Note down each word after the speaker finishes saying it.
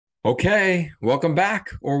Okay, welcome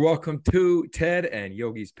back or welcome to Ted and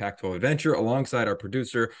Yogi's Pac-12 Adventure alongside our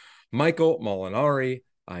producer, Michael Molinari.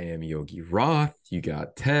 I am Yogi Roth. You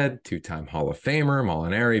got Ted, two-time Hall of Famer,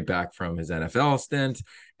 Molinari, back from his NFL stint.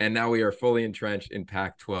 And now we are fully entrenched in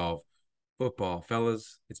Pac-12 football.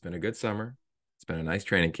 Fellas, it's been a good summer. It's been a nice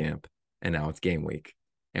training camp. And now it's game week.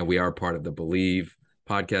 And we are part of the Believe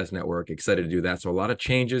podcast network. Excited to do that. So a lot of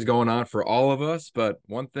changes going on for all of us. But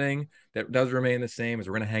one thing that does remain the same is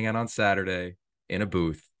we're going to hang out on Saturday in a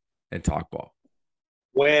booth and talk ball.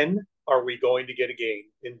 When are we going to get a game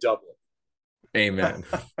in Dublin? Amen.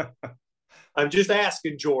 I'm just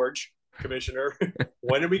asking, George, Commissioner,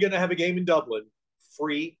 when are we going to have a game in Dublin?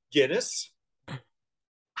 Free Guinness?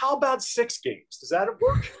 How about 6 games? Does that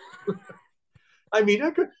work? I mean,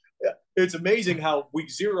 it's amazing how week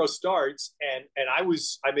 0 starts, and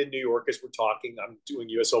I'm in New York as we're talking. I'm doing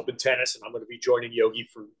U.S. Open tennis, and I'm going to be joining Yogi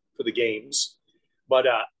for the games. But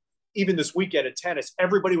even this weekend at tennis,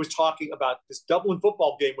 everybody was talking about this Dublin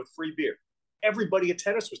football game with free beer. Everybody at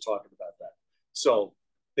tennis was talking about that. So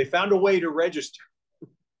they found a way to register.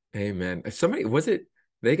 Amen. Somebody, was it,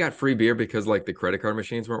 they got free beer because like the credit card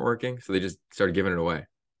machines weren't working? So they just started giving it away.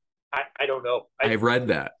 I don't know. I read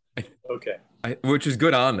that. Okay. Which is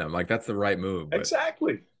good on them. Like that's the right move. But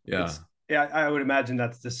Exactly. yeah. Yeah, I would imagine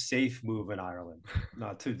that's the safe move in Ireland,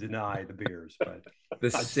 not to deny the beers, but The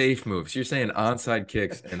safe moves. So you're saying onside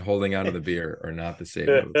kicks and holding onto the beer are not the safe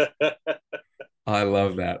moves. I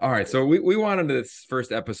love that. All right. So we wanted this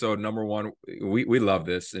first episode, number one. We love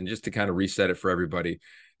this. And just to kind of reset it for everybody,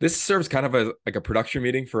 this serves kind of like a production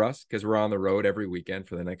meeting for us because we're on the road every weekend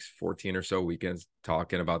for the next 14 or so weekends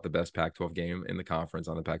talking about the best Pac-12 game in the conference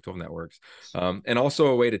on the Pac-12 networks. And also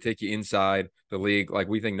a way to take you inside the league like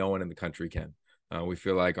we think no one in the country can. We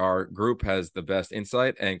feel like our group has the best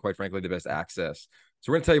insight and quite frankly, the best access.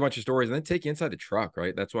 So we're going to tell you a bunch of stories and then take you inside the truck,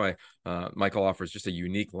 right? That's why Michael offers just a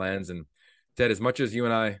unique lens. And Ted, as much as you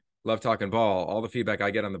and I love talking ball, all the feedback I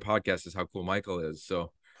get on the podcast is how cool Michael is.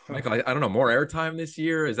 So, Michael, I don't know, more airtime this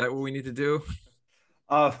year? Is that what we need to do?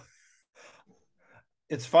 uh,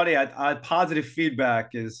 it's funny. I positive feedback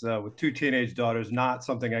is with 2 teenage daughters, not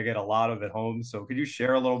something I get a lot of at home. So, could you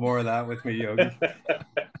share a little more of that with me, Yogi?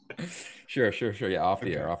 Sure. Yeah, off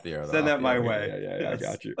the air. Send Off that the my air. way. Yeah, I Yes.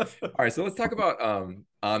 got you. All right, so let's talk about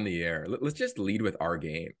on the air. Let's just lead with our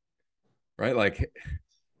game, right? Like,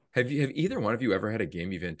 have either one of you ever had a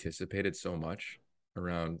game you've anticipated so much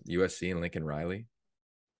around USC and Lincoln Riley?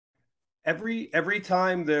 Every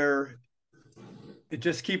time it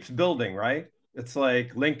just keeps building, right? It's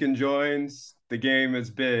like Lincoln joins, the game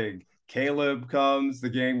is big. Caleb comes, the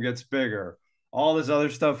game gets bigger. All this other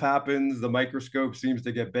stuff happens, the microscope seems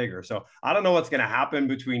to get bigger. So I don't know what's going to happen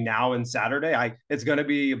between now and Saturday. It's going to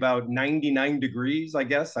be about 99 degrees, I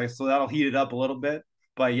guess. So that'll heat it up a little bit.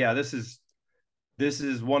 But yeah, this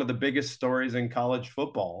is one of the biggest stories in college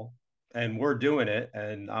football, and we're doing it,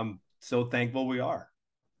 and I'm so thankful we are.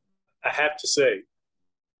 I have to say,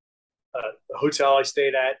 the hotel I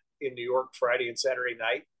stayed at in New York Friday and Saturday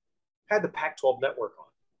night had the Pac-12 network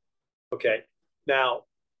on. Okay. Now,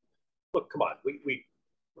 look, come on.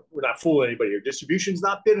 We're not fooling anybody here. Distribution's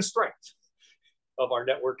not been a strength of our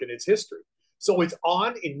network in its history. So it's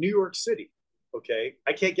on in New York City. Okay.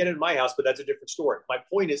 I can't get it in my house, but that's a different story. My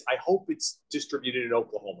point is, I hope it's distributed in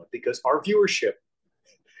Oklahoma because our viewership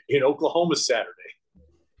in Oklahoma Saturday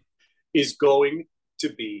is going to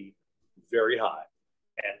be very high.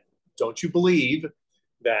 And don't you believe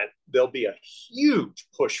that there'll be a huge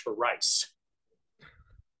push for Rice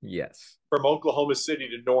Yes. from Oklahoma City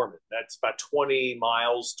to Norman? That's about 20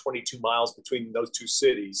 miles, 22 miles between those two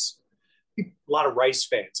cities. A lot of Rice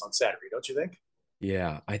fans on Saturday, don't you think?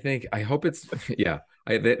 Yeah, I hope it's, yeah.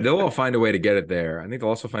 They'll all find a way to get it there. I think they'll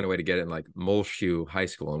also find a way to get it in like Muleshoe High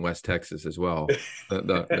School in West Texas as well.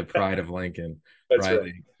 The pride of Lincoln, That's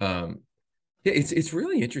right. Riley. Yeah, it's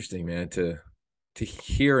really interesting, man, to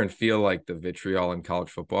hear and feel like the vitriol in college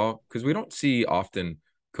football because we don't see often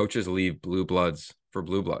coaches leave blue bloods for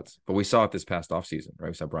blue bloods, but we saw it this past offseason, right?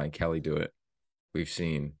 We saw Brian Kelly do it. We've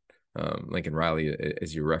seen Lincoln Riley,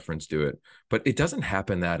 as you referenced, do it, but it doesn't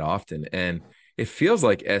happen that often. And it feels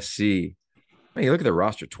like SC, man, you look at the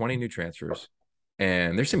roster, 20 new transfers,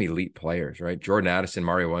 and there's some elite players, right? Jordan Addison,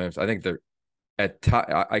 Mario Williams. I think they're at top.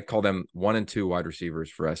 I call them 1 and 2 wide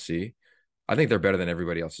receivers for SC. I think they're better than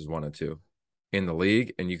everybody else's 1 and 2 in the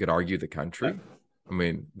league, and you could argue the country. I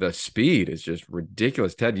mean, the speed is just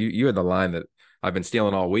ridiculous. Ted, you had the line that I've been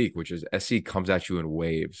stealing all week, which is SC comes at you in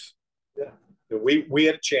waves. Yeah. We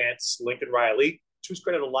had a chance. Lincoln Riley, to his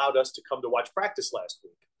credit, allowed us to come to watch practice last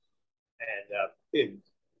week. And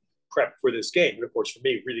prep for this game. And of course, for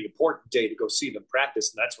me, really important day to go see them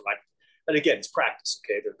practice. And that's when and again, it's practice.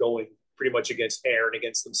 Okay. They're going pretty much against air and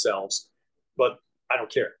against themselves, but I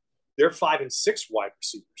don't care. Their 5 and 6 wide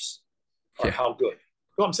receivers are how good.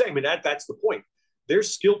 Well, I'm saying, I mean, that's the point. Their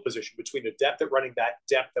skill position between the depth at running back,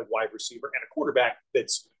 depth at wide receiver, and a quarterback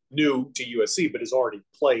that's new to USC but has already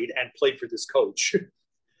played for this coach.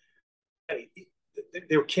 I mean,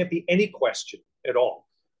 there can't be any question at all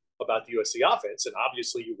about the USC offense. And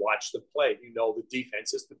obviously, you watch them play. You know the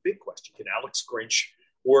defense is the big question. Can Alex Grinch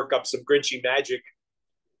work up some Grinchy magic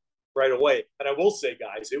right away? And I will say,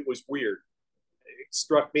 guys, it was weird. It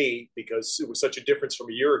struck me because it was such a difference from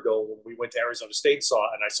a year ago when we went to Arizona State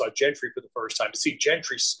and I saw Gentry for the first time. To see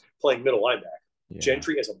Gentry playing middle linebacker,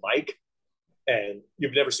 Gentry as a Mike, and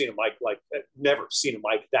you've never seen a Mike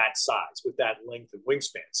that size with that length and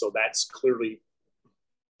wingspan. So that's clearly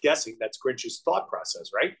guessing that's Grinch's thought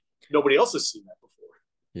process, right? Nobody else has seen that before.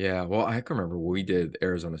 Yeah, well, I can remember we did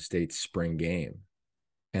Arizona State's spring game,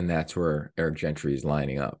 and that's where Eric Gentry is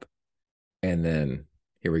lining up, and then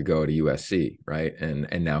here we go to USC, right?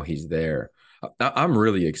 And now he's there. I'm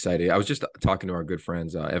really excited. I was just talking to our good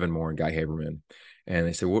friends Evan Moore and Guy Haberman, and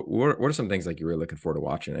they said, "What are some things like you're really looking forward to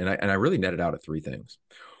watching?" And I really netted out at 3 things.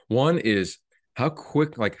 One is how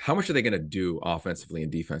much are they going to do offensively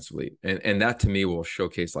and defensively, and that to me will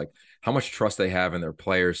showcase like how much trust they have in their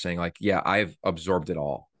players, saying like, "Yeah, I've absorbed it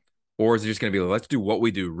all," or is it just going to be like, "Let's do what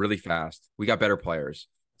we do really fast. We got better players,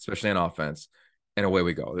 especially on offense, and away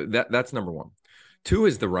we go." That's number 1. 2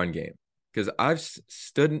 is the run game, because I've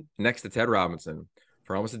stood next to Ted Robinson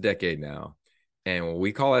for almost a decade now. And when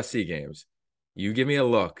we call SC games, you give me a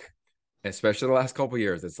look, especially the last couple of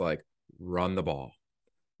years, it's like, run the ball.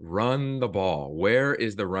 Run the ball. Where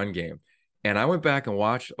is the run game? And I went back and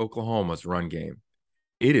watched Oklahoma's run game.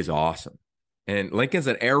 It is awesome. And Lincoln's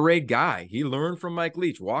an air raid guy. He learned from Mike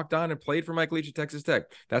Leach, walked on and played for Mike Leach at Texas Tech.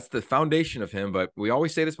 That's the foundation of him. But we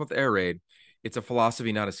always say this with the air raid. It's a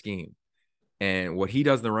philosophy, not a scheme. And what he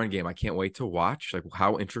does in the run game, I can't wait to watch. Like,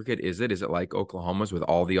 how intricate is it? Is it like Oklahoma's with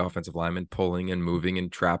all the offensive linemen pulling and moving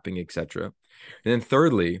and trapping, etc.? And then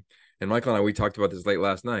thirdly, and Michael and I, we talked about this late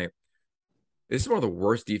last night, this is one of the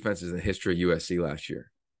worst defenses in the history of USC last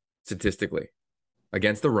year, statistically.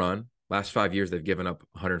 Against the run, last 5 years, they've given up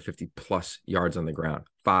 150-plus yards on the ground,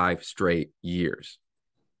 5 straight years.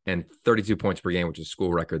 And 32 points per game, which is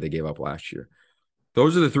school record they gave up last year.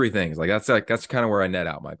 Those are the 3 things. That's kind of where I net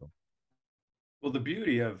out, Michael. Well, the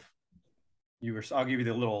beauty of I'll give you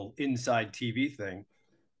the little inside TV thing.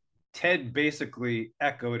 Ted basically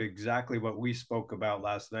echoed exactly what we spoke about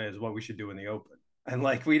last night is what we should do in the open. And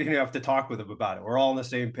like, we didn't have to talk with him about it. We're all on the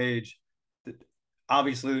same page.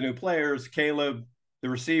 Obviously, the new players, Caleb, the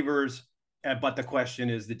receivers, but the question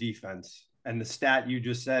is the defense. And the stat you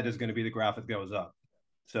just said is going to be the graph that goes up.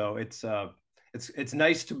 So it's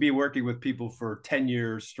nice to be working with people for 10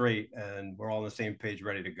 years straight, and we're all on the same page,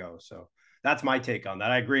 ready to go. So that's my take on that.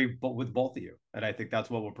 I agree with both of you. And I think that's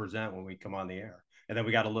what we'll present when we come on the air. And then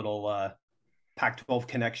we got a little Pac-12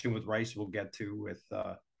 connection with Rice we'll get to with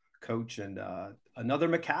Coach and another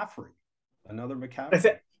McCaffrey. And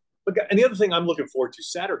the other thing I'm looking forward to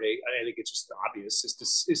Saturday, I think it's just obvious,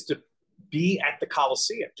 is to be at the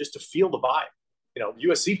Coliseum, just to feel the vibe. You know,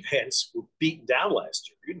 USC fans were beaten down last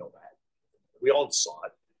year. You know that. We all saw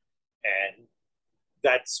it. And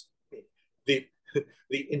that's the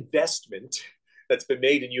investment that's been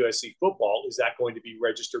made in USC football. Is that going to be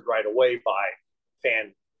registered right away by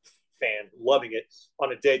fan loving it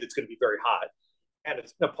on a day that's going to be very hot, and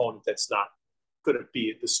it's an opponent that's not going to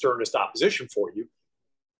be the sternest opposition for you?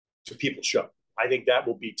 To people show. I think that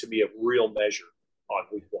will be, to me, a real measure on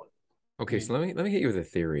week 1. Okay, so let me hit you with a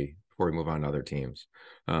theory before we move on to other teams.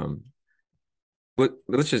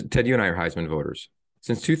 Let's just, Ted, you and I are Heisman voters.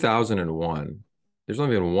 Since 2001, there's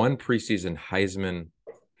only been one preseason Heisman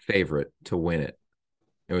favorite to win it.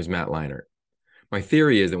 It was Matt Leinart. My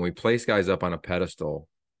theory is that when we place guys up on a pedestal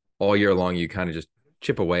all year long, you kind of just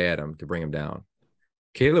chip away at them to bring them down.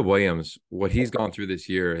 Caleb Williams, what he's gone through this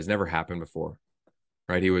year has never happened before,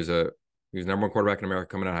 right? He was number 1 quarterback in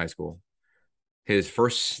America coming out of high school. His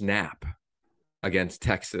first snap against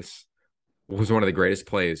Texas was one of the greatest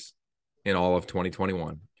plays in all of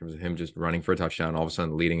 2021. It was him just running for a touchdown, all of a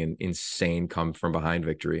sudden leading an insane come from behind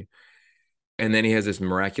victory. And then he has this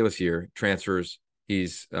miraculous year, transfers.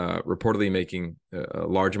 He's reportedly making a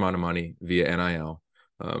large amount of money via NIL.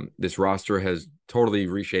 This roster has totally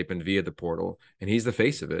reshaped via the portal, and he's the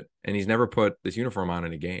face of it. And he's never put this uniform on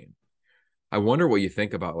in a game. I wonder what you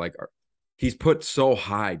think about, like, he's put so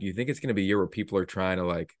high. Do you think it's going to be a year where people are trying to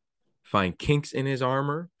like find kinks in his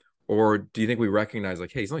armor? Or do you think we recognize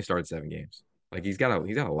like, hey, he's only started 7 games? Like he's got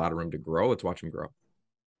a lot of room to grow. Let's watch him grow.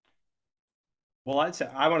 Well,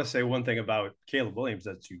 I want to say one thing about Caleb Williams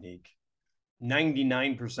that's unique.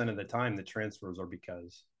 99% of the time, the transfers are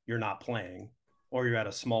because you're not playing or you're at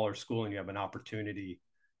a smaller school and you have an opportunity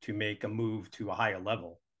to make a move to a higher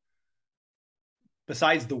level.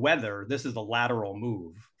 Besides the weather, this is a lateral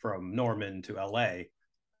move from Norman to LA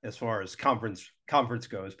as far as conference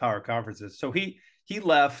goes, power conferences. So he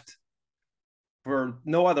left for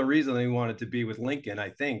no other reason than he wanted to be with Lincoln. I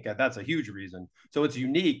think that's a huge reason. So it's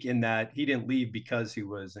unique in that he didn't leave because he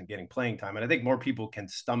wasn't getting playing time. And I think more people can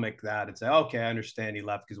stomach that and say, okay, I understand he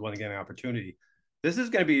left because he wasn't getting an opportunity. This is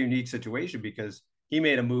going to be a unique situation because he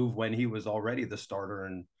made a move when he was already the starter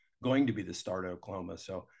and going to be the starter at Oklahoma.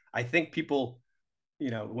 So I think people,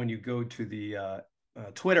 when you go to the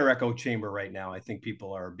Twitter echo chamber right now, I think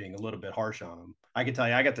people are being a little bit harsh on him. I can tell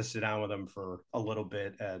you, I got to sit down with him for a little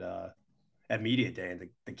bit at media day, and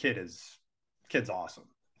the kid's awesome.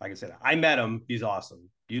 Like I said, I met him. He's awesome.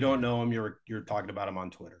 You don't know him. You're talking about him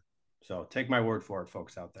on Twitter. So take my word for it,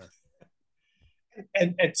 folks out there.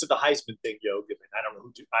 And to the Heisman thing, Yogi, I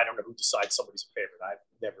don't know who decides somebody's a favorite. I've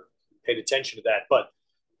never paid attention to that. But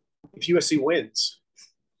if USC wins,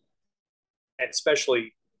 and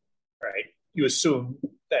especially, right, you assume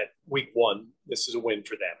that week one, this is a win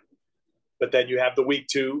for them. But then you have the week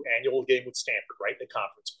 2 annual game with Stanford, right, in the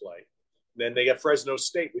conference play. Then they get Fresno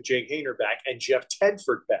State with Jake Hayner back and Jeff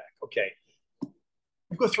Tedford back. Okay.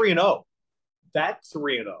 You go 3-0. That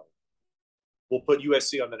 3-0 will put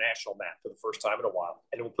USC on the national map for the first time in a while,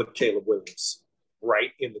 and it will put Caleb Williams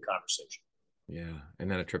right in the conversation. Yeah. And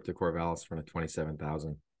then a trip to Corvallis for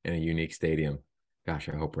 27,000 in a unique stadium. Gosh,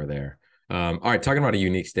 I hope we're there. All right. Talking about a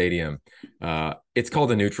unique stadium. It's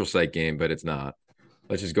called a neutral site game, but it's not.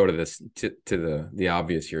 Let's just go to this, to the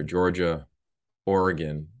obvious here. Georgia,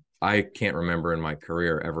 Oregon. I can't remember in my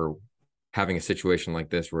career ever having a situation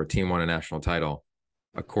like this where a team won a national title,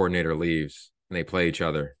 a coordinator leaves, and they play each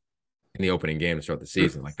other in the opening game to start the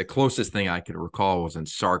season. Like the closest thing I could recall was when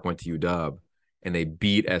Sark went to UW and they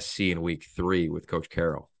beat SC in week 3 with Coach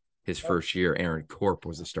Carroll. His first year, Aaron Corp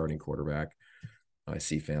was the starting quarterback.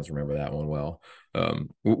 SC fans remember that one well.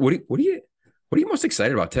 What are you most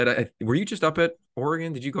excited about, Ted? Were you just up at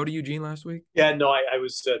Oregon? Did you go to Eugene last week? Yeah, no, I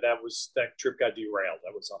was. That trip got derailed.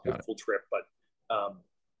 That was a hopeful trip, but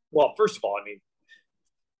well, first of all, I mean,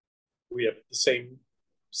 we have the same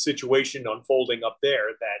situation unfolding up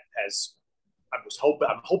there that has.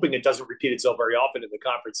 I'm hoping it doesn't repeat itself very often in the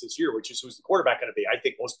conference this year, which is who's the quarterback going to be. I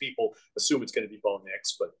think most people assume it's going to be Bo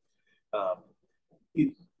Nix, but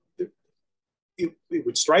it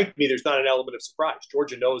would strike me there's not an element of surprise.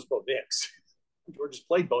 Georgia knows Bo Nix. Georgia's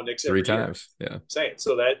played Bo Nix 3 times. Year. Yeah. I'm saying.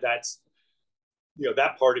 So that's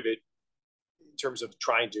that part of it in terms of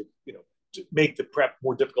trying to make the prep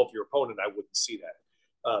more difficult for your opponent, I wouldn't see that.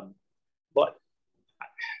 But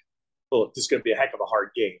look, this is going to be a heck of a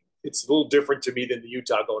hard game. It's a little different to me than the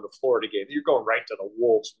Utah going to Florida game. You're going right to the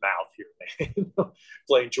wolf's mouth here, man.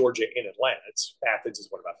 Playing Georgia in Atlanta. Athens is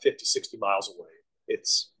about 50, 60 miles away.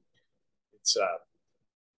 It's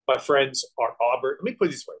my friends are Auburn. Let me put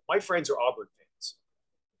it this way. My friends are Auburn fans.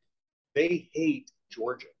 They hate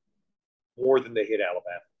Georgia more than they hate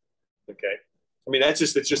Alabama. Okay. I mean, it's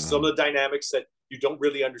just some of the dynamics that you don't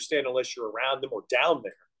really understand unless you're around them or down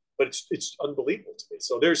there. But it's unbelievable to me.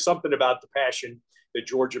 So there's something about the passion that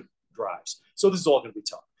Georgia drives. So this is all going to be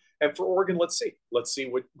tough. And for Oregon, let's see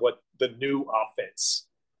what the new offense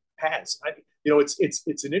has.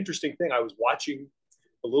 It's an interesting thing. I was watching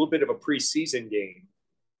a little bit of a preseason game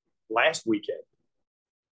last weekend,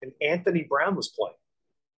 and Anthony Brown was playing.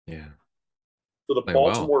 Yeah. For the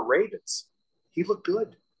Baltimore Ravens. He looked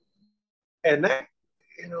good. And that,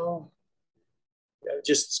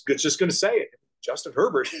 just going to say it. Justin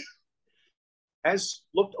Herbert has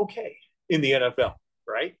looked okay in the NFL,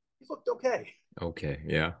 right? He's looked okay. Okay,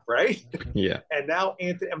 yeah. Right? Yeah. And now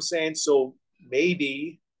Anthony, I'm saying, so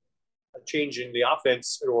maybe changing the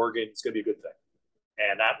offense at Oregon is going to be a good thing.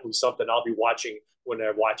 And that was something I'll be watching when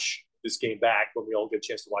I watch this game back. When we all get a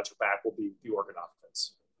chance to watch it back, will be the Oregon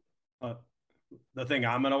offense. The thing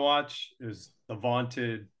I'm going to watch is the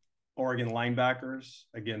vaunted Oregon linebackers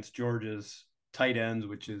against Georgia's tight ends,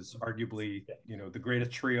 which is arguably, the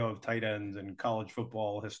greatest trio of tight ends in college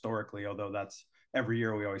football historically, although that's every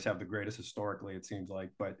year we always have the greatest historically, it seems like.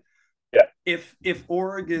 But yeah, if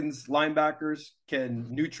Oregon's linebackers can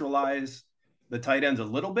neutralize the tight ends a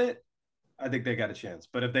little bit, I think they got a chance.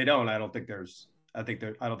 But if they don't, I don't think there's a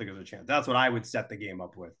chance. That's what I would set the game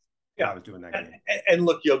up with. Yeah, I was doing that game. And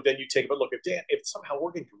look, then you take a look. If somehow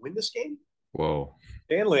Oregon can win this game, whoa,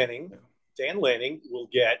 Dan Lanning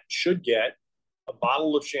should get a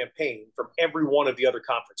bottle of champagne from every one of the other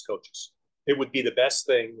conference coaches. It would be the best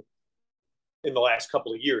thing in the last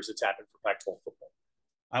couple of years that's happened for Pac-12 football.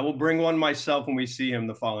 I will bring one myself when we see him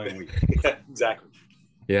the following week. Yeah, exactly.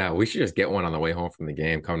 Yeah, we should just get one on the way home from the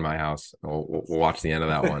game. Come to my house. We'll watch the end of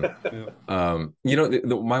that one.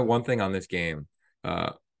 Yeah. My one thing on this game,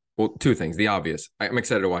 well, two things. The obvious. I'm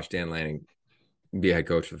excited to watch Dan Lanning be a head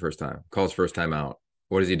coach for the first time. Call his first time out.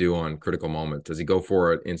 What does he do on critical moments? Does he go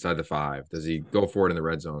for it inside the 5? Does he go for it in the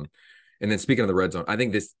red zone? And then speaking of the red zone, I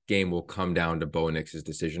think this game will come down to Bo Nix's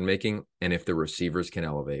decision making and if the receivers can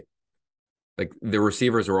elevate. Like the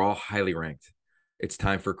receivers are all highly ranked. It's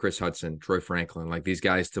time for Chris Hudson, Troy Franklin, like these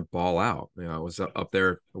guys to ball out. I was up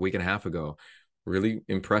there a week and a half ago, really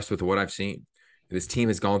impressed with what I've seen. This team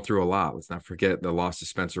has gone through a lot. Let's not forget the loss of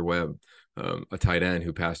Spencer Webb, a tight end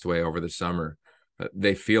who passed away over the summer.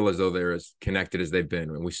 They feel as though they're as connected as they've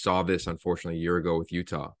been. And we saw this, unfortunately, a year ago with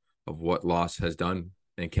Utah of what loss has done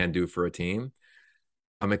and can do for a team.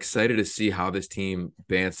 I'm excited to see how this team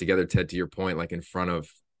bands together, Ted, to your point, like in front of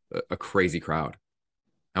a crazy crowd.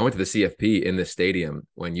 I went to the CFP in this stadium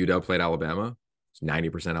when UW played Alabama. It's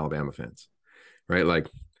 90% Alabama fans, right? Like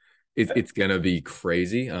it's going to be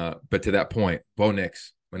crazy. But to that point, Bo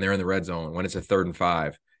Nix, when they're in the red zone, when it's a 3rd and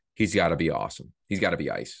 5, he's got to be awesome. He's got to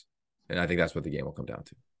be ice. And I think that's what the game will come down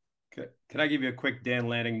to. Can I give you a quick Dan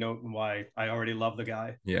Lanning note and why I already love the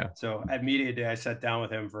guy? Yeah. So at media day, I sat down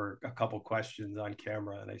with him for a couple questions on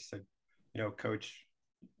camera, and I said, Coach,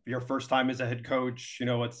 your first time as a head coach,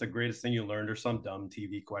 what's the greatest thing you learned, or some dumb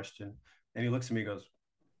TV question? And he looks at me and goes,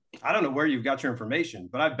 I don't know where you've got your information,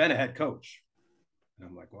 but I've been a head coach. And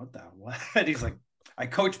I'm like, what? And he's like, I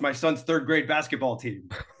coached my son's 3rd grade basketball team.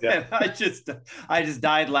 Yeah. And I just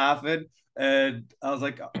died laughing. And I was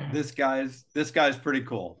like, this guy's pretty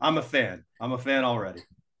cool. I'm a fan already.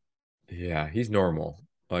 Yeah, he's normal.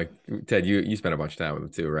 Like Ted, you spent a bunch of time with him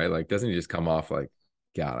too, right? Like, doesn't he just come off like,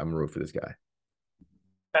 God, I'm rooting for this guy?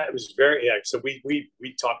 It was very, yeah. So we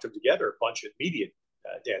talked to him together a bunch at media.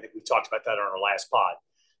 Dan, I think we talked about that on our last pod,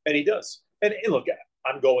 and he does. And look,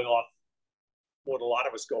 I'm going off what a lot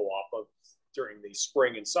of us go off of during the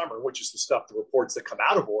spring and summer, which is the reports that come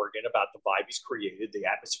out of Oregon about the vibe he's created, the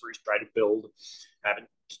atmosphere he's trying to build, having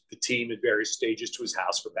the team at various stages to his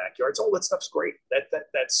house for backyards. All that stuff's great.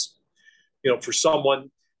 That's for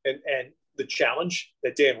someone, and the challenge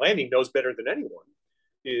that Dan Lanning knows better than anyone.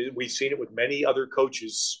 We've seen it with many other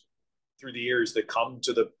coaches through the years that come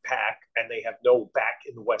to the Pac and they have no back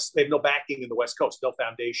in the West. They have no backing in the West Coast, no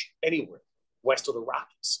foundation anywhere west of the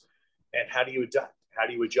Rockies. And how do you adapt? How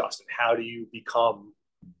do you adjust? And how do you become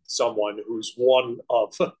someone who's one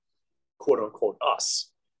of, quote unquote,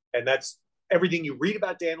 us? And that's everything you read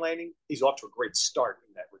about Dan Lanning. He's off to a great start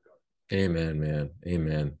in that regard. Amen, man.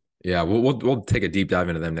 Amen. Yeah, we'll take a deep dive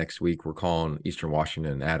into them next week. We're calling Eastern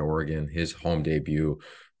Washington at Oregon, his home debut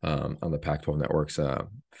on the Pac-12 networks,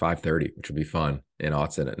 5:30, which will be fun in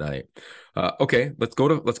Autzen at night. Okay, let's go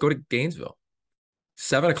to Gainesville,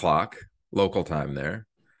 7:00 local time there.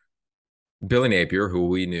 Billy Napier, who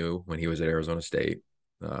we knew when he was at Arizona State,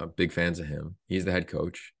 big fans of him. He's the head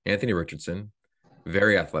coach. Anthony Richardson,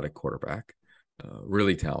 very athletic quarterback,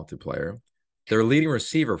 really talented player. Their leading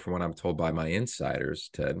receiver, from what I'm told by my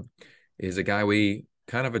insiders, Ted, is a guy we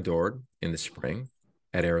kind of adored in the spring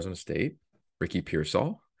at Arizona State. Ricky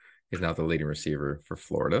Pearsall is now the leading receiver for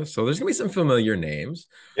Florida. So there's going to be some familiar names.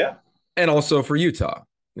 Yeah. And also for Utah.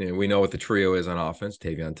 We know what the trio is on offense.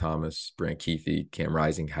 Tavion Thomas, Brant Keithy, Cam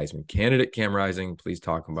Rising, Heisman candidate Cam Rising. Please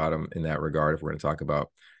talk about him in that regard if we're going to talk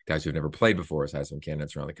about guys who've never played before as Heisman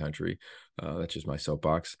candidates around the country. That's just my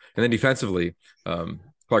soapbox. And then defensively,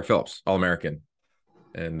 Clark Phillips, All-American,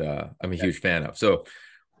 and I'm a huge fan of. So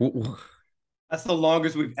that's the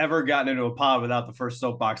longest we've ever gotten into a pod without the first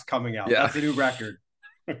soapbox coming out. Yeah. That's a new record.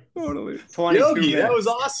 Totally. 22 Yogi, minutes. That was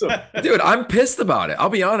awesome. Dude, I'm pissed about it. I'll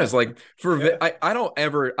be honest. Like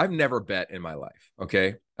I've never bet in my life.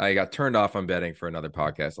 Okay. I got turned off on betting for another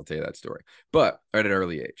podcast. I'll tell you that story. But at an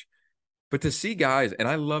early age. But to see guys, and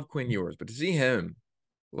I love Quinn Ewers, but to see him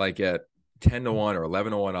like at 10-1 or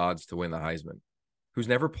 11-1 odds to win the Heisman, who's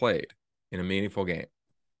never played in a meaningful game,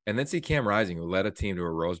 and then see Cam Rising, who led a team to a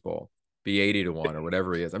Rose Bowl, be 80-1 or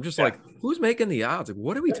whatever he is. I'm just like, who's making the odds? Like,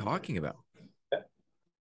 what are we talking about?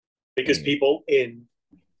 Because people in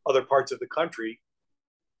other parts of the country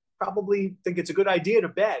probably think it's a good idea to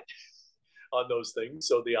bet on those things.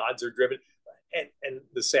 So the odds are driven. And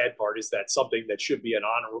the sad part is that something that should be an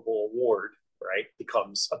honorable award, right,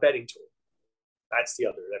 becomes a betting tool. That's the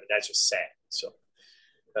other. I mean, that's just sad. So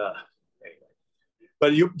anyway.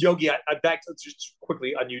 But Yogi, I back to just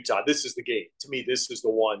quickly on Utah. This is the game. To me, this is the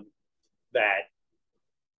one that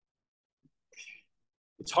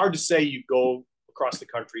it's hard to say you go across the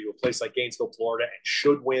country to a place like Gainesville, Florida, and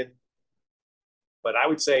should win. But I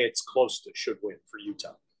would say it's close to should win for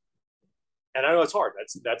Utah. And I know it's hard.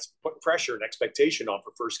 That's putting pressure and expectation on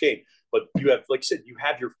for first game. But you have, like you said, you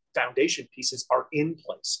have your foundation pieces are in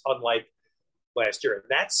place, unlike last year. And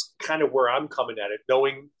that's kind of where I'm coming at it,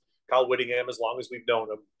 knowing Kyle Whittingham as long as we've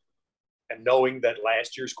known him, and knowing that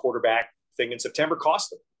last year's quarterback thing in September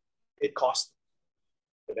cost them. It cost them.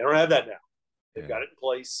 But they don't have that now. They've got it in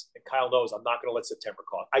place. And Kyle knows I'm not going to let September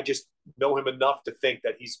cost. I just know him enough to think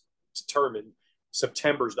that he's determined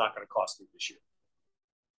September's not going to cost me this year.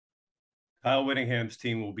 Kyle Whittingham's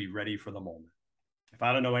team will be ready for the moment. If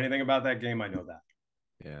I don't know anything about that game, I know that.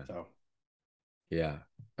 Yeah. So, yeah.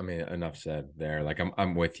 I mean, enough said there. Like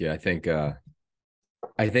I'm with you. I think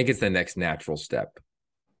it's the next natural step.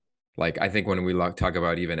 Like I think when we talk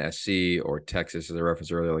about even SC or Texas, as I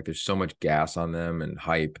referenced earlier, like there's so much gas on them and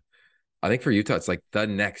hype. I think for Utah, it's like the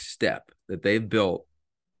next step that they've built.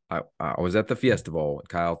 I was at the Fiesta Bowl and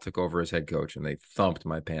Kyle took over as head coach and they thumped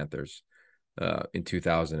my Panthers in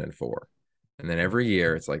 2004. And then every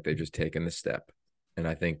year it's like they've just taken the step. And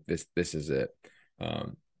I think this is it.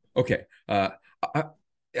 Okay.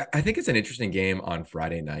 I think it's an interesting game on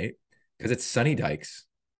Friday night because it's Sonny Dykes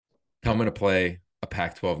coming to play a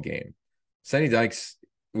Pac-12 game. Sonny Dykes,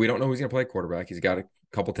 we don't know who's going to play quarterback. He's got a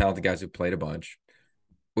couple talented guys who've played a bunch.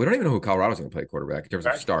 We don't even know who Colorado's going to play quarterback in terms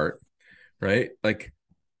of start, right? Like,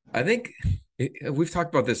 I think we've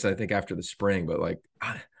talked about this, I think, after the spring, but like,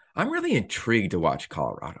 I'm really intrigued to watch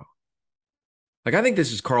Colorado. Like, I think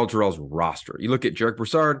this is Carl Terrell's roster. You look at Jarek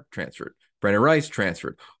Broussard, transferred. Brandon Rice,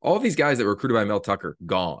 transferred. All these guys that were recruited by Mel Tucker,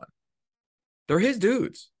 gone. They're his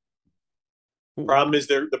dudes. The problem is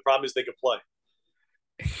they could play.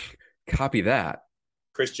 Copy that.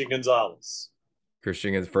 Christian Gonzalez.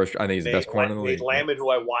 Christian is first. I think he's the best corner in the league. Nate Lamon, who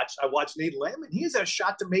I watched Nate Lamon. He has a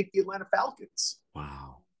shot to make the Atlanta Falcons.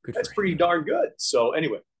 Wow. That's pretty darn good. So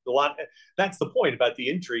anyway, that's the point about the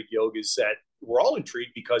intrigue, Yogi, is that we're all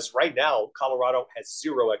intrigued because right now Colorado has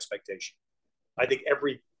zero expectation. I think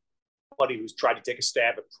everybody who's tried to take a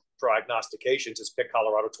stab at prognostications has picked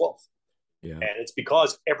Colorado 12th. Yeah. And it's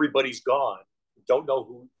because everybody's gone. Don't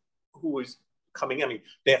know who is coming. I mean,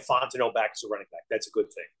 they have Fontenot back as a running back. That's a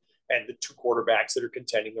good thing. And the two quarterbacks that are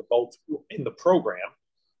contending are both in the program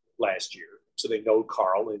last year. So they know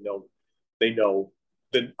Carl. They know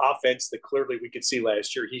the offense that clearly we could see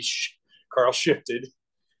last year. Carl shifted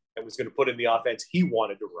and was going to put in the offense he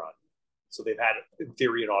wanted to run. So they've had, in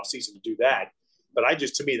theory, an offseason to do that. But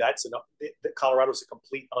to me, that's enough. Colorado's a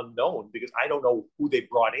complete unknown because I don't know who they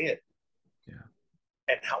brought in. Yeah.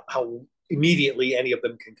 And how immediately any of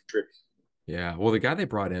them can contribute. Yeah. Well, the guy they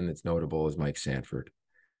brought in that's notable is Mike Sanford.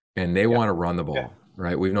 And they want to run the ball,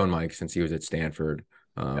 right? We've known Mike since he was at Stanford.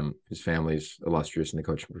 His family's illustrious in the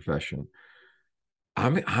coaching profession.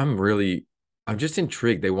 I'm just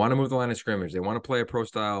intrigued. They want to move the line of scrimmage. They want to play a pro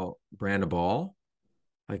style brand of ball.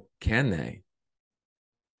 Like, can they?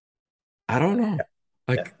 I don't know.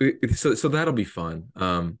 So that'll be fun.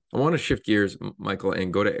 I want to shift gears, Michael,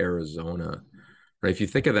 and go to Arizona. Right? If you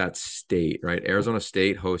think of that state, right? Arizona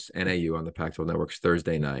State hosts NAU on the Pac-12 Network's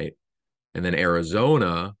Thursday night. And then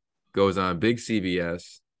Arizona goes on big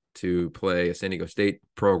CBS to play a San Diego State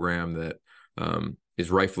program that is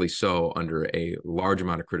rightfully so under a large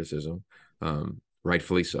amount of criticism,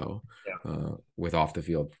 rightfully so, with off the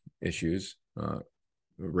field issues,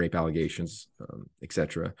 rape allegations,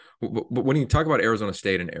 etc. But when you talk about Arizona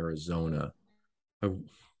State and Arizona,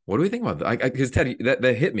 what do we think about that? Because Ted,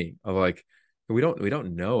 that hit me of like, we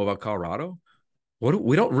don't know about Colorado.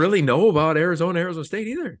 We don't really know about Arizona State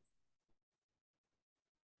either.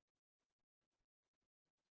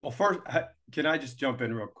 Well, first, can I just jump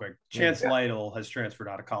in real quick? Chance Lytle has transferred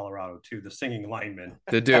out of Colorado to the singing lineman.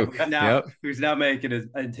 The Duke. Who's now making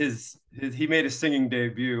his he made his singing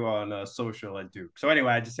debut on social at Duke. So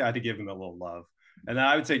anyway, I just had to give him a little love. And then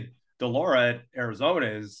I would say Delora at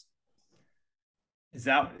Arizona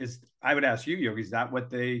I would ask you, Yogi, is that what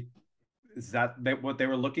they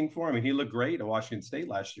were looking for? I mean, he looked great at Washington State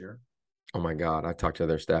last year. Oh my God. I talked to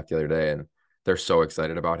their staff the other day and they're so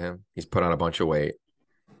excited about him. He's put on a bunch of weight.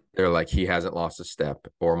 They're like, he hasn't lost a step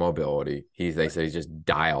or mobility. They say he's just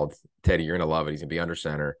dialed. Teddy, you're going to love it. He's going to be under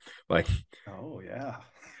center. Like, oh, yeah.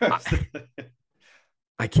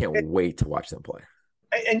 I can't wait to watch them play.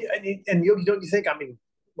 And Yogi, don't you think, I mean,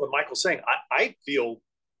 what Michael's saying, I feel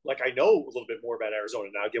like I know a little bit more about Arizona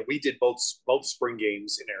now. Again, we did both spring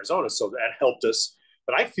games in Arizona, so that helped us.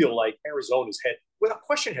 But I feel like Arizona's without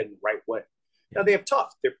question, heading the right way. Now, they have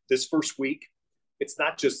tough. This first week, it's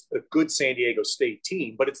not just a good San Diego State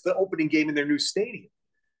team, but it's the opening game in their new stadium.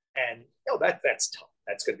 And that's tough.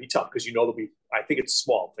 That's going to be tough because there'll be, I think it's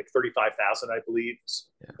small, like 35,000, I believe,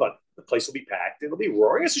 but the place will be packed. It'll be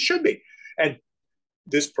roaring as it should be. And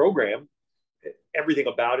this program, everything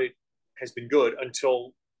about it has been good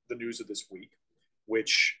until the news of this week,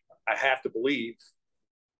 which I have to believe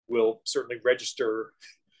will certainly register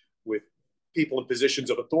with people in positions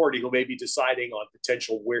of authority who may be deciding on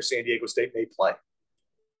potential where San Diego State may play.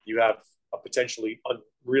 You have a potentially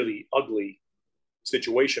really ugly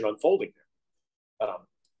situation unfolding there.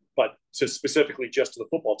 But to specifically just to the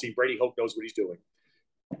football team, Brady Hoke knows what he's doing.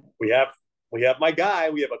 We have my guy.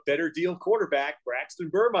 We have a better deal quarterback, Braxton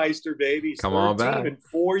Burmeister, baby. Come on back. Team in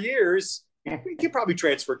 4 years. He can probably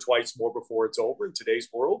transfer twice more before it's over in today's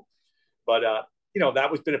world. But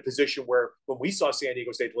that was been a position where when we saw San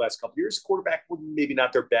Diego State the last couple of years, quarterback were maybe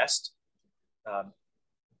not their best.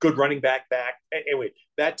 Good running back. Anyway,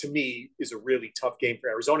 that to me is a really tough game for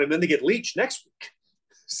Arizona. And then they get Leach next week.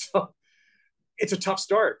 So it's a tough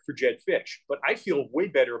start for Jed Fish. But I feel way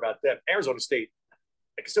better about them. Arizona State,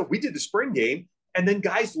 like I said, we did the spring game, and then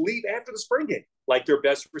guys leave after the spring game, like their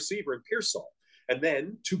best receiver in Pearsall. And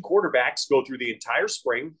then 2 quarterbacks go through the entire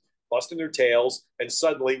spring, busting their tails, and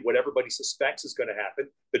suddenly what everybody suspects is going to happen,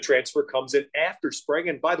 the transfer comes in after spring.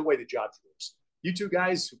 And by the way, the job's yours. You 2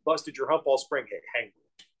 guys who busted your hump all spring, hey, hang.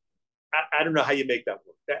 I don't know how you make that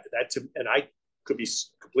work. And I could be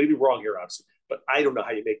completely wrong here, obviously, but I don't know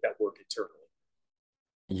how you make that work internally.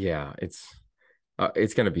 Yeah,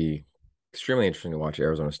 it's going to be extremely interesting to watch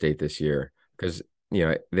Arizona State this year because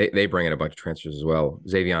they bring in a bunch of transfers as well.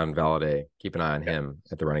 Xavier Valade, keep an eye on him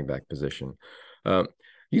at the running back position.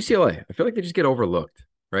 UCLA, I feel like they just get overlooked,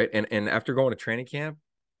 right? And after going to training camp,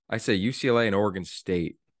 I say UCLA and Oregon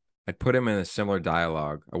State. I'd put him in a similar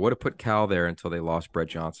dialogue. I would have put Cal there until they lost Brett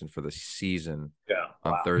Johnson for the season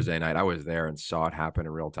on Thursday night. I was there and saw it happen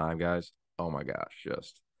in real time, guys. Oh my gosh,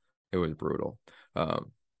 it was brutal.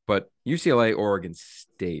 But UCLA, Oregon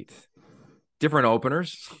State, different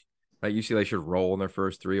openers. Right? UCLA should roll in their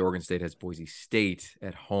first 3. Oregon State has Boise State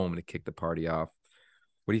at home to kick the party off.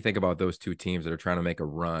 What do you think about those 2 teams that are trying to make a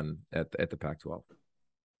run at the Pac-12?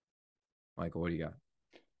 Michael, what do you got?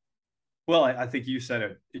 Well, I think you said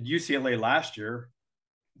it. At UCLA last year,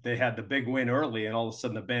 they had the big win early, and all of a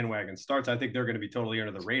sudden the bandwagon starts. I think they're going to be totally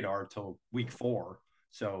under the radar until week 4,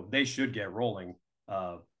 so they should get rolling.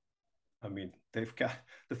 They've got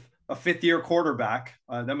a 5th-year quarterback.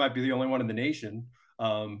 That might be the only one in the nation.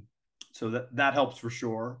 So that helps for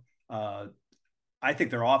sure. I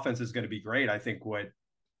think their offense is going to be great. I think what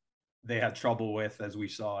they had trouble with, as we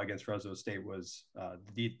saw against Fresno State, was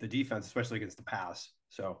the defense, especially against the pass.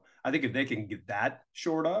 So I think if they can get that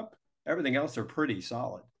shored up, everything else are pretty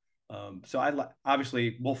solid. So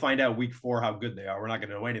obviously we'll find out week 4 how good they are. We're not going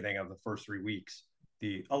to know anything of the first 3 weeks.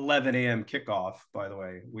 The 11 a.m. kickoff, by the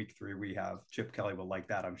way, week 3, we have Chip Kelly will like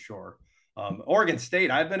that, I'm sure. Oregon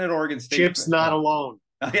State, I've been at Oregon State. Chip's not alone.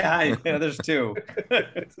 Yeah, there's 2.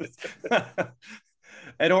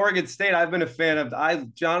 At Oregon State, I've been a fan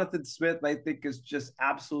of Jonathan Smith. I think has just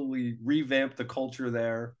absolutely revamped the culture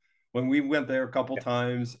there. When we went there a couple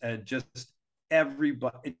times, and just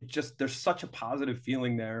everybody, there's such a positive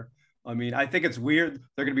feeling there. I mean, I think it's weird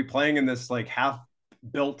they're going to be playing in this like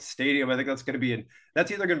half-built stadium. I think that's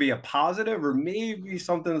either going to be a positive or maybe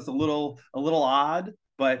something that's a little odd.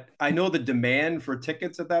 But I know the demand for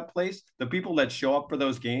tickets at that place, the people that show up for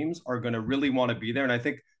those games are going to really want to be there. And I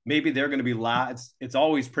think maybe they're going to be loud. It's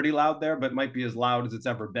always pretty loud there, but it might be as loud as it's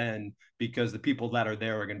ever been because the people that are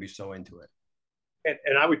there are going to be so into it.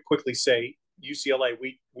 And I would quickly say UCLA,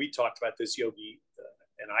 we talked about this, Yogi,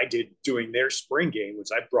 and I did doing their spring game, which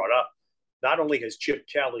I brought up. Not only has Chip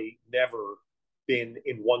Kelly never been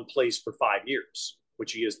in one place for 5 years,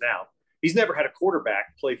 which he is now, he's never had a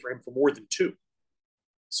quarterback play for him for more than 2.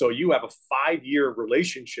 So you have a 5-year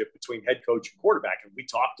relationship between head coach and quarterback. And we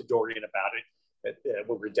talked to Dorian about it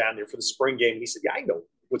when we were down there for the spring game. And he said, yeah, I know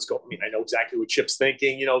what's going on. I mean, I know exactly what Chip's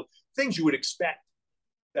thinking, things you would expect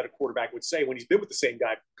that a quarterback would say when he's been with the same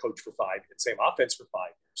guy coach for 5 years, same offense for 5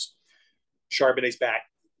 years. Charbonnet's back,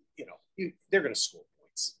 they're going to score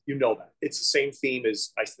points. You know that. It's the same theme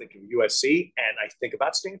as I think of USC and I think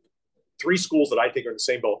about Stanford. 3 schools that I think are in the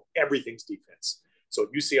same boat. Everything's defense. So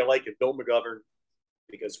UCLA can Bill McGovern,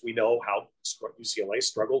 because we know how UCLA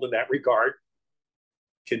struggled in that regard.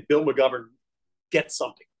 Can Bill McGovern get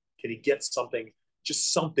something? Can he get something,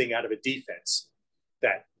 just something out of a defense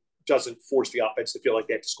that doesn't force the offense to feel like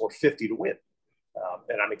they have to score 50 to win?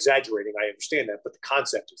 And I'm exaggerating, I understand that, but the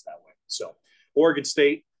concept is that way. So Oregon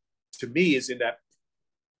State, to me, is in that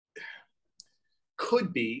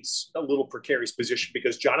could be a little precarious position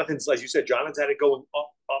because Jonathan's, as you said, Jonathan's had it going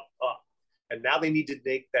up, up, up. And now they need to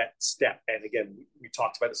make that step. And again, we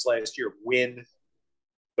talked about this last year, win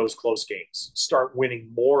those close games, start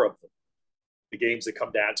winning more of them. The games that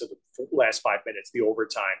come down to the last 5 minutes, the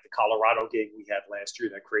overtime, the Colorado game we had last year,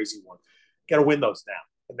 that crazy one. Got to win those now.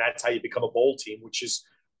 And that's how you become a bowl team, which is,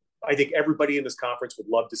 I think everybody in this conference would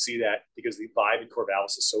love to see that because the vibe in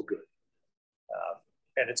Corvallis is so good.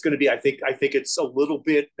 And it's going to be, I think it's a little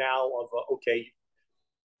bit now of okay,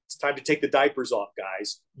 it's time to take the diapers off,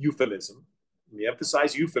 guys. Euphemism. We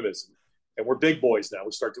emphasize euphemism. And we're big boys now.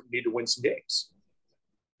 We need to win some games.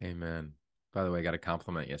 Amen. By the way, I got a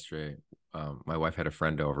compliment yesterday. My wife had a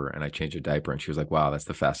friend over and I changed a diaper and she was like, wow, that's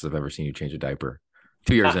the fastest I've ever seen you change a diaper.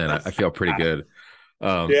 2 years in, I feel pretty good.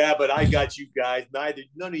 Yeah, but I got you guys.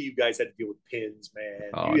 None of you guys had to deal with pins, man.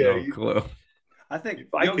 Oh, no clue. I think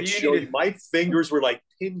if I could show you, my fingers were like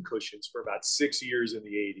pin cushions for about 6 years in the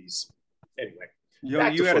 80s. Anyway. You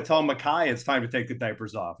got to tell Makai it's time to take the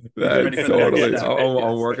diapers off. Totally.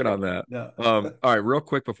 I'm working on that. Yeah. All right, real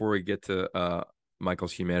quick before we get to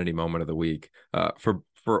Michael's humanity moment of the week.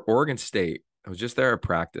 For Oregon State, I was just there at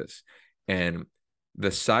practice, and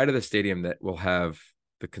the side of the stadium that will have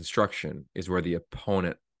the construction is where the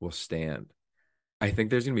opponent will stand. I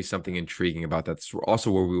think there's going to be something intriguing about that. It's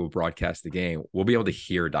also where we will broadcast the game. We'll be able to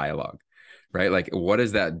hear dialogue, right? Like, what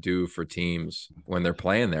does that do for teams when they're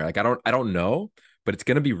playing there? Like, I don't know, but it's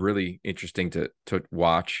going to be really interesting to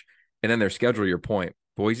watch. And then their schedule, your point,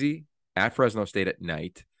 Boise at Fresno State at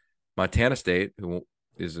night, Montana State, who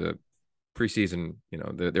is a preseason,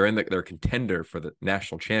 they're a contender for the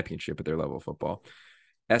national championship at their level of football.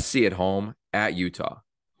 SC at home at Utah.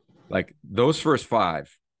 Like, those first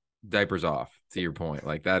 5, diapers off, to your point.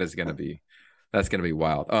 Like, that's going to be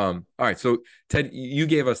wild. All right. So Ted, you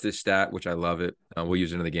gave us this stat, which I love it. We'll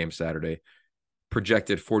use it in the game Saturday.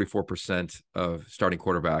 Projected 44% of starting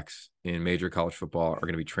quarterbacks in major college football are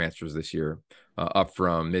going to be transfers this year, up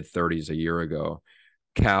from mid-30s a year ago.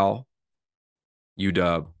 Cal,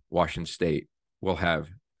 UW, Washington State will have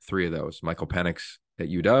 3 of those. Michael Penix at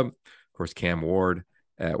UW, of course, Cam Ward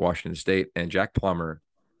at Washington State, and Jack Plummer,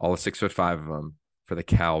 all 6'5" of them for the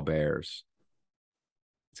Cal Bears.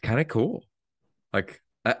 It's kind of cool. Like,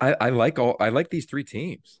 I like these 3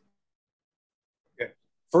 teams. Okay.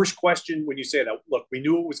 First question, when you say that, look, we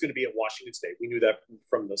knew it was going to be at Washington State. We knew that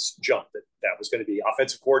from this jump that was going to be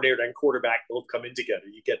offensive coordinator and quarterback both come in together.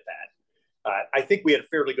 You get that. I think we had a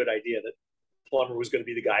fairly good idea that Plummer was going to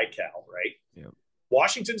be the guy at Cal, right? Yeah.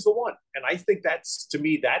 Washington's the one. And I think that's the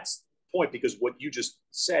point, because what you just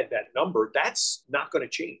said, that number, that's not going to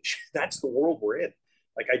change. That's the world we're in.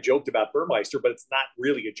 Like, I joked about Burmeister, but it's not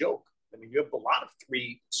really a joke. I mean, you have a lot of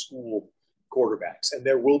 3-school quarterbacks, and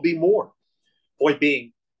there will be more. Point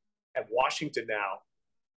being, at Washington now,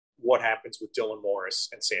 what happens with Dylan Morris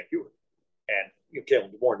and Sam Hewitt? And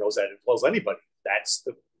Kalen DeMore knows that as well as anybody.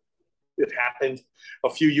 It happened a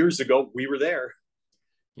few years ago. We were there.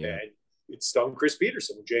 Yeah. And it stung Chris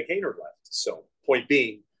Peterson when Jake Haynard left. So, point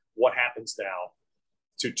being, what happens now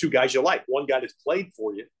to 2 guys you like? One guy that's played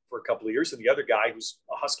for you for a couple of years, and the other guy who's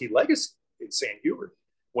a Husky legacy in Sam Hewitt,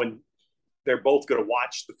 when they're both going to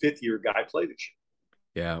watch the 5th-year guy play this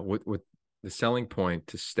year. Yeah, with the selling point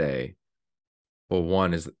to stay, well,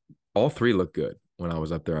 one is all 3 look good. When I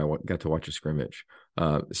was up there, I got to watch a scrimmage.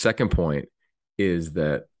 The second point is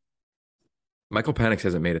that Michael Penix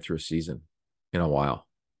hasn't made it through a season in a while.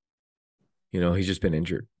 He's just been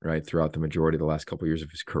injured, right, throughout the majority of the last couple of years of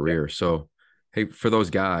his career. Yeah. So, hey, for those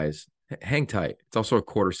guys, hang tight. It's also a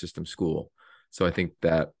quarter system school. So I think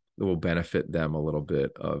that will benefit them a little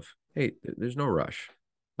bit of, hey, there's no rush.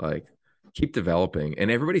 Like, keep developing. And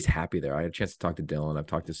everybody's happy there. I had a chance to talk to Dylan. I've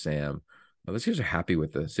talked to Sam. Those guys are happy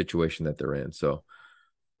with the situation that they're in. So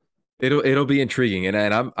it'll be intriguing.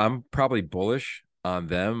 And I'm probably bullish on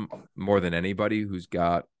them more than anybody who's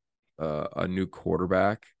got a new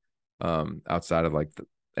quarterback outside of like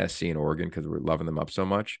the SC and Oregon, because we're loving them up so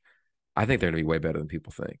much. I think they're going to be way better than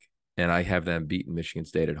people think. And I have them beating Michigan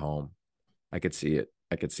State at home. I could see it.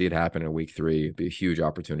 I could see it happen in week 3. It'd be a huge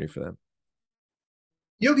opportunity for them.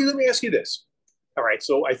 Yogi, let me ask you this. All right,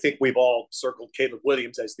 so I think we've all circled Caleb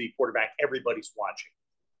Williams as the quarterback everybody's watching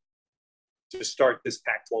to start this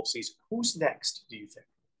Pac-12 season. Who's next, do you think?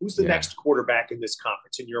 Who's the next quarterback in this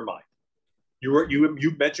conference in your mind?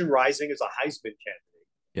 You mentioned Rising as a Heisman candidate.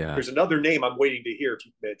 Yeah. There's another name I'm waiting to hear if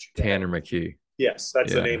you mentioned. Tanner McKee. Yes,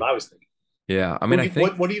 that's the name I was thinking. Yeah, I mean,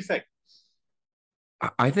 what do you think?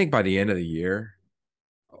 I think by the end of the year,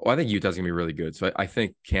 I think Utah's going to be really good. So I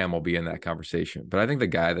think Cam will be in that conversation. But I think the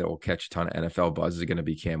guy that will catch a ton of NFL buzz is going to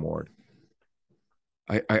be Cam Ward.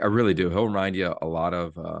 I really do. He'll remind you a lot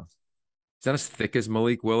of He's not as thick as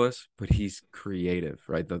Malik Willis, but he's creative,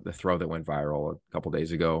 right? The throw that went viral a couple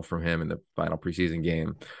days ago from him in the final preseason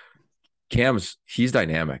game. He's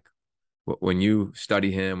dynamic. When you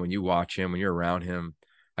study him, when you watch him, when you're around him,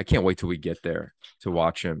 I can't wait till we get there to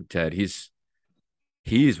watch him, Ted. He's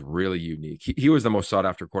really unique. He was the most sought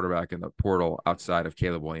after quarterback in the portal outside of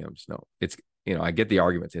Caleb Williams. No, it's, I get the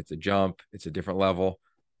arguments. It's a jump, it's a different level,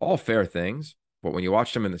 all fair things. But when you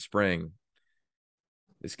watched him in the spring,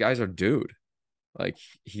 this guy's a dude. Like,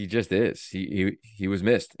 he just is. He was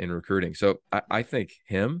missed in recruiting. So I think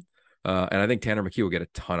him, and I think Tanner McKee will get a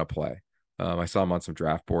ton of play. I saw him on some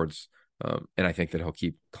draft boards, and I think that he'll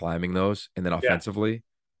keep climbing those. And then offensively,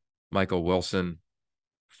 Michael Wilson,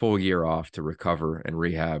 full year off to recover and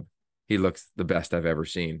rehab. He looks the best I've ever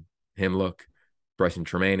seen him look. Bryson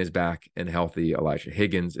Tremaine is back and healthy. Elijah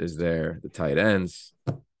Higgins is there. The tight ends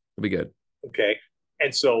will be good. Okay.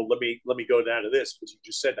 And so let me go down to this, because you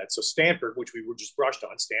just said that. So Stanford, which we were just brushed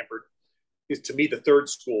on, Stanford is to me the third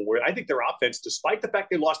school where I think their offense, despite the fact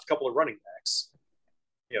they lost a couple of running backs,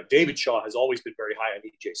 David Shaw has always been very high on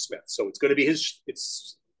EJ Smith. So it's going to be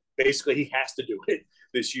it's basically he has to do it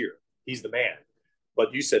this year. He's the man.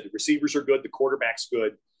 But you said the receivers are good, the quarterback's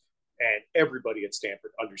good, and everybody at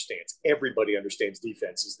Stanford understands. Everybody understands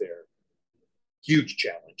defense is their huge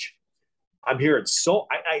challenge. I'm hearing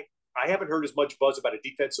I haven't heard as much buzz about a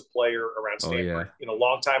defensive player around Stanford in a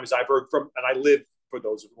long time as I've heard from, and I live, for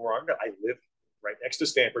those who are under, I live right next to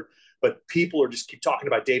Stanford, but people are just keep talking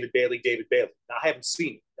about David Bailey. Now, I haven't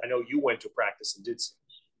seen it. I know you went to practice and did see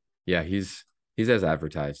it. Yeah, he's as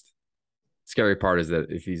advertised. Scary part is that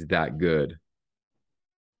if he's that good,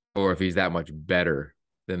 or if he's that much better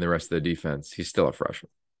than the rest of the defense, he's still a freshman.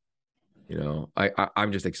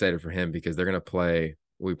 I'm just excited for him because they're going to play,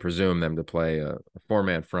 we presume them to play a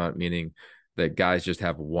four-man front, meaning that guys just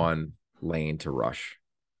have one lane to rush.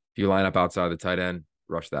 If you line up outside the tight end,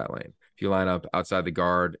 rush that lane. If you line up outside the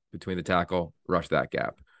guard between the tackle, rush that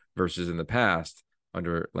gap. Versus in the past,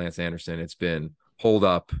 under Lance Anderson, it's been hold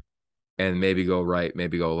up and maybe go right,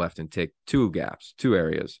 maybe go left and take two gaps, two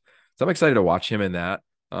areas. So I'm excited to watch him in that.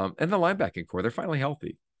 And the linebacking core, they're finally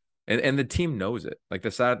healthy. And the team knows it. Like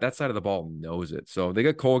that side of the ball knows it. So they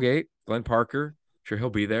got Colgate, Glenn Parker. Sure,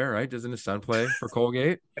 he'll be there, right? Doesn't his son play for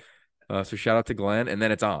Colgate? So shout out to Glenn. And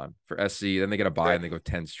then it's on for SC. Then they get a bye and they go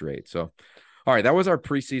 10 straight. So, all right, that was our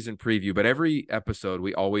preseason preview. But every episode,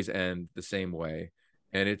 we always end the same way.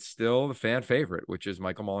 And it's still the fan favorite, which is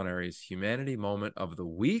Michael Molinari's Humanity Moment of the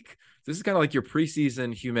Week. This is kind of like your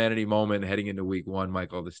preseason humanity moment heading into week one.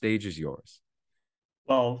 Michael, the stage is yours.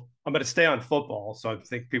 Well, I'm going to stay on football, so I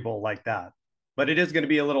think people will like that. But it is going to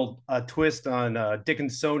be a little twist on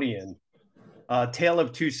Dickinsonian. Tale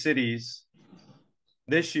of Two Cities.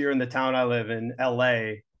 This year in the town I live in,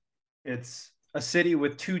 LA, it's a city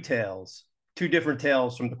with two different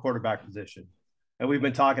tales from the quarterback position. And we've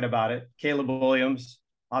been talking about it. Caleb Williams,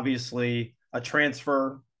 obviously a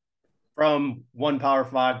transfer from one Power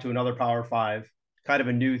 5 to another Power 5, kind of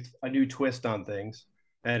a new twist on things.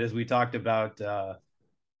 And as we talked about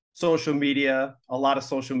social media, a lot of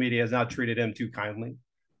social media has not treated him too kindly.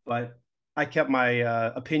 But I kept my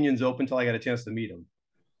opinions open until I got a chance to meet him.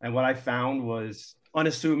 And what I found was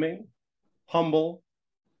unassuming, humble,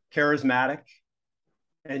 charismatic,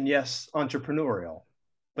 and yes, entrepreneurial.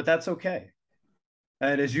 But that's okay.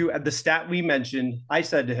 And the stat we mentioned, I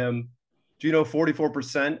said to him, do you know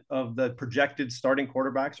 44% of the projected starting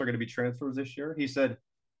quarterbacks are going to be transfers this year? He said,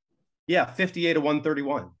 yeah, 58 to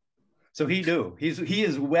 131. So he knew. He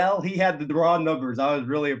had the raw numbers. I was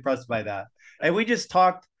really impressed by that. And we just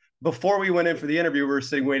talked before we went in for the interview. We were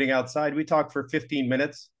sitting waiting outside. We talked for 15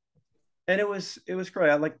 minutes. And it was great.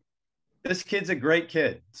 I'm like, this kid's a great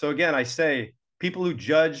kid. So again, I say, people who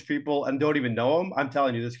judge people and don't even know him, I'm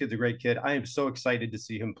telling you, this kid's a great kid. I am so excited to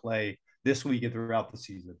see him play this week and throughout the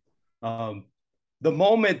season. The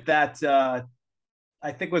moment that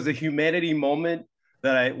I think was a humanity moment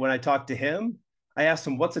that when I talked to him, I asked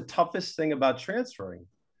him, what's the toughest thing about transferring?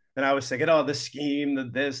 And I was thinking, the scheme, the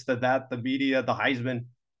this, the that, the media, the Heisman.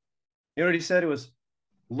 You know what he said? It was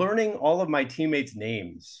learning all of my teammates'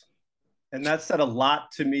 names. And that said a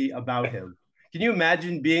lot to me about him. Can you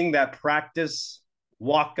imagine being that practice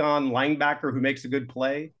walk-on linebacker who makes a good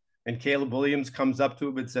play, and Caleb Williams comes up to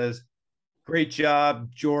him and says, great job,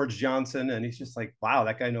 George Johnson. And he's just like, wow,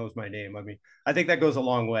 that guy knows my name. I mean, I think that goes a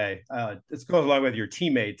long way. It goes a long way with your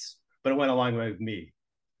teammates, but it went a long way with me.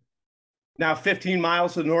 Now, 15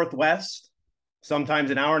 miles to the northwest,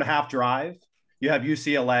 sometimes an hour and a half drive, you have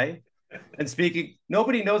UCLA. And speaking,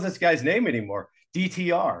 nobody knows this guy's name anymore.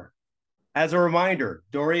 DTR. As a reminder,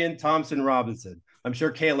 Dorian Thompson Robinson. I'm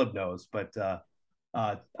sure Caleb knows, but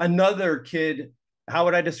Another kid, how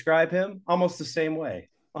would I describe him? Almost the same way.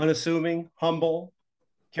 Unassuming, humble,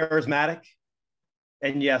 charismatic,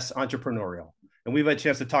 and yes, entrepreneurial. And we've had a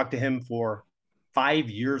chance to talk to him for 5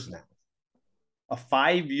 years now. A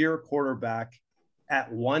 5-year quarterback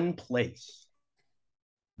at one place.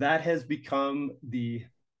 That has become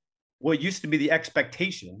what used to be the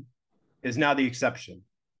expectation is now the exception.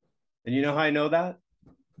 And you know how I know that?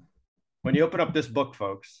 When you open up this book,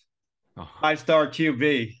 folks, 5-star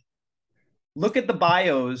QB, look at the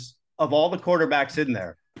bios of all the quarterbacks in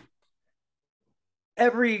there.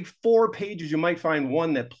 Every 4 pages, you might find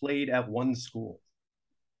one that played at one school.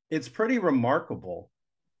 It's pretty remarkable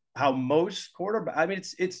how most quarterbacks, I mean,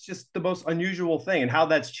 it's just the most unusual thing and how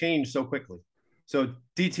that's changed so quickly. So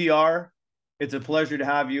DTR, it's a pleasure to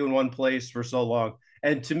have you in one place for so long.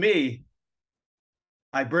 And to me,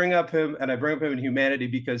 I bring up him in humanity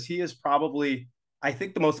because he is probably, I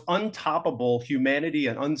think, the most untoppable humanity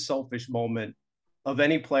and unselfish moment of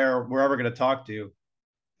any player we're ever going to talk to.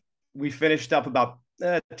 We finished up about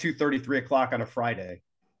 2:30, 3 o'clock on a Friday.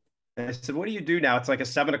 And I said, what do you do now? It's like a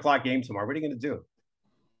 7 o'clock game tomorrow. What are you going to do?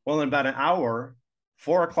 Well, in about an hour,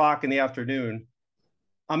 4 o'clock in the afternoon,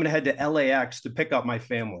 I'm going to head to LAX to pick up my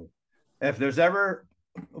family. And if there's ever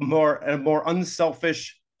a more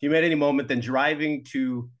unselfish humanity moment than driving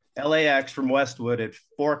to LAX from Westwood at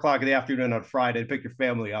 4 o'clock in the afternoon on Friday to pick your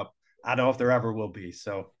family up, I don't know if there ever will be.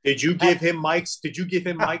 So did you give him Mike's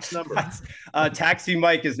number? Taxi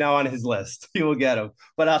Mike is now on his list. He will get him.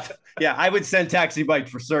 But I would send Taxi Mike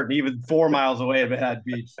for certain, even 4 miles away at Manhattan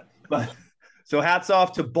Beach. But so hats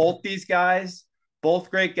off to both these guys, both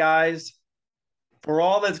great guys. For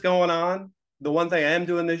all that's going on, the one thing I am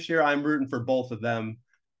doing this year, I'm rooting for both of them.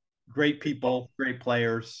 Great people, great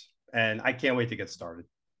players, and I can't wait to get started.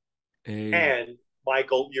 And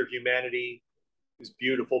Michael, your humanity is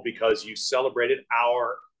beautiful because you celebrated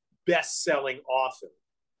our best-selling author,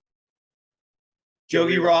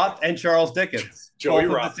 Yogi Roth and Charles Dickens. Joey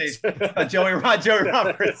Roth. Joey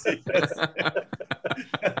Roberts.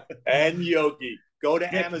 And Yogi. Go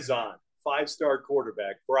to Amazon. 5-star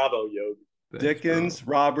quarterback. Bravo, Yogi. Dickens,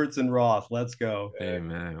 Roberts, and Roth. Let's go.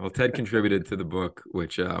 Amen. Well, Ted contributed to the book,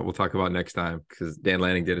 which we'll talk about next time because Dan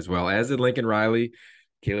Lanning did as well, as did Lincoln Riley.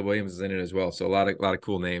 Caleb Williams is in it as well. So a lot of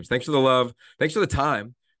cool names. Thanks for the love. Thanks for the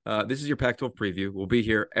time. This is your Pac-12 preview. We'll be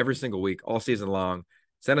here every single week, all season long.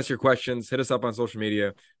 Send us your questions. Hit us up on social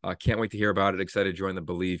media. Can't wait to hear about it. Excited to join the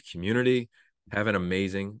Believe community. Have an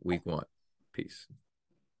amazing week 1. Peace.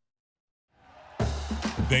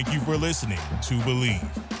 Thank you for listening to Believe.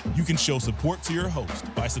 You can show support to your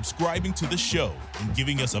host by subscribing to the show and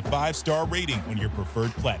giving us a 5-star rating on your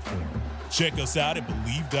preferred platform. Check us out at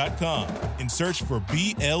Believe.com and search for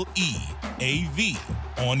BLEAV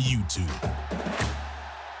on YouTube.